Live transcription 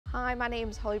Hi, my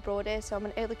name's Holly Brody, so I'm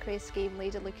an early career scheme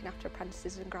leader looking after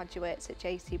apprentices and graduates at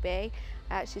JCB. I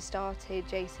actually started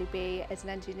JCB as an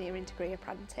engineering degree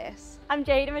apprentice. I'm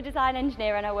Jade, I'm a design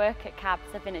engineer and I work at CABS.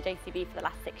 I've been at JCB for the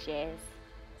last 6 years.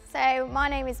 So my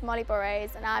name is Molly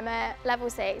Burrows and I'm a level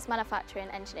 6 manufacturing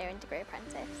engineering degree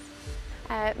apprentice.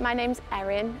 My name's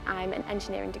Erin, I'm an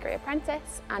engineering degree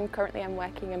apprentice and currently I'm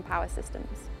working in power systems.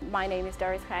 My name is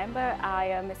Doris Kember. I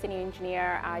am a senior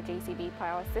engineer at JCB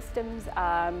Power Systems.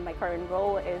 My current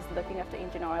role is looking after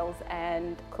engine oils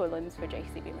and coolants for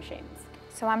JCB machines.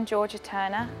 So I'm Georgia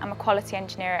Turner, I'm a quality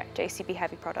engineer at JCB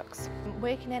Heavy Products.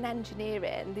 Working in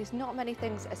engineering, there's not many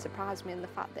things that surprise me in the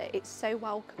fact that it's so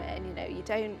welcoming. You know, you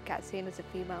don't get seen as a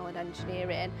female in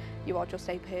engineering, you are just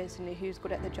a person who's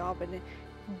good at the job and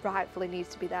rightfully needs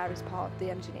to be there as part of the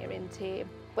engineering team.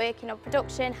 Working on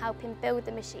production, helping build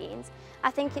the machines,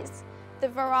 I think it's the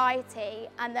variety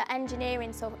and the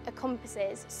engineering sort of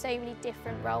encompasses so many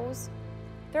different roles.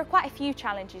 There are quite a few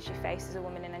challenges you face as a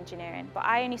woman in engineering, but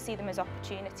I only see them as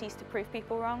opportunities to prove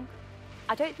people wrong.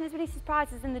 I don't think there's many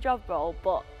surprises in the job role,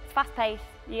 but it's fast paced,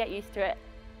 you get used to it.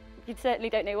 You certainly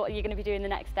don't know what you're going to be doing the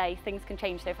next day. Things can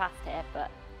change so fast here, but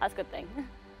that's a good thing.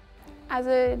 As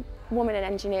a woman in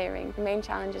engineering, the main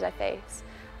challenges I face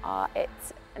are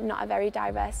it's not a very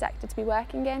diverse sector to be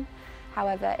working in.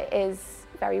 However, it is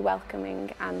very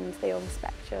welcoming and they all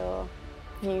respect your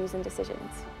views and decisions.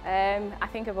 I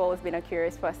think I've always been a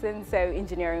curious person, so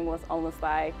engineering was almost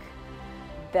like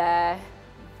the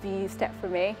step for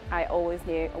me. I always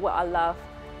knew what I love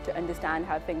to understand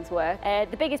how things work.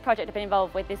 The biggest project I've been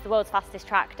involved with is the world's fastest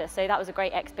tractor, so that was a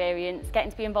great experience,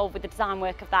 getting to be involved with the design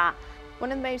work of that.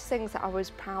 One of the most things that I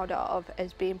was proud of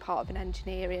as being part of an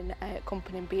engineering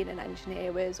company and being an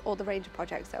engineer was all the range of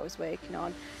projects that I was working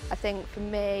on. I think for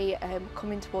me,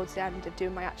 coming towards the end of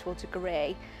doing my actual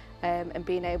degree and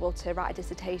being able to write a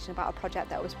dissertation about a project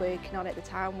that I was working on at the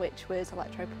time, which was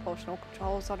electro-proportional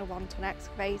controls on a 1-ton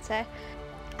excavator.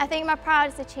 I think my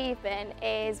proudest achievement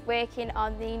is working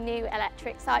on the new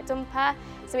electric site dumper.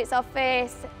 So it's our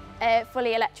first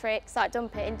fully electric site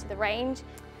dumper into the range.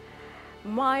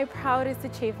 My proudest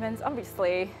achievements,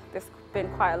 obviously, there's been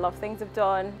quite a lot of things I've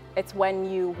done. It's when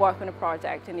you work on a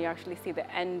project and you actually see the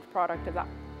end product of that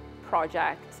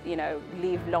project, you know,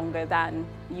 live longer than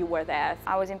you were there.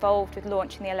 I was involved with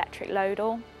launching the electric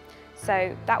load-all,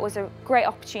 so that was a great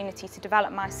opportunity to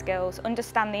develop my skills,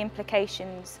 understand the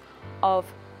implications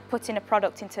of putting a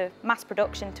product into mass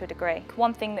production to a degree.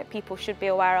 One thing that people should be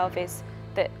aware of is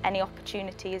that any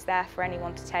opportunity is there for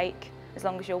anyone to take, as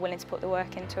long as you're willing to put the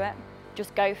work into it.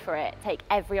 Just go for it, take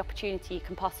every opportunity you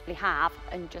can possibly have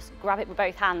and just grab it with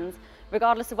both hands,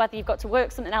 regardless of whether you've got to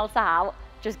work something else out,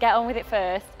 just get on with it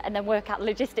first and then work out the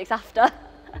logistics after.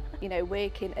 You know,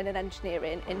 working in an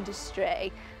engineering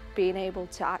industry, being able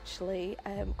to actually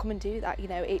come and do that, you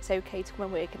know, it's okay to come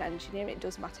and work in engineering, it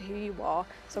doesn't matter who you are,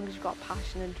 as long as you've got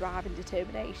passion and drive and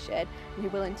determination and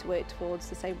you're willing to work towards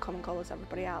the same common goal as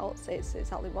everybody else, it's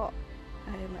exactly what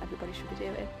everybody should be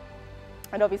doing.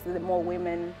 And obviously the more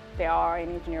women there are in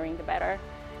engineering, the better.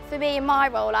 For me, in my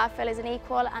role, I feel as an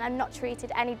equal and I'm not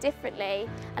treated any differently,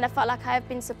 and I felt like I have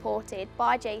been supported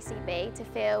by JCB to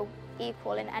feel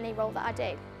equal in any role that I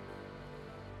do.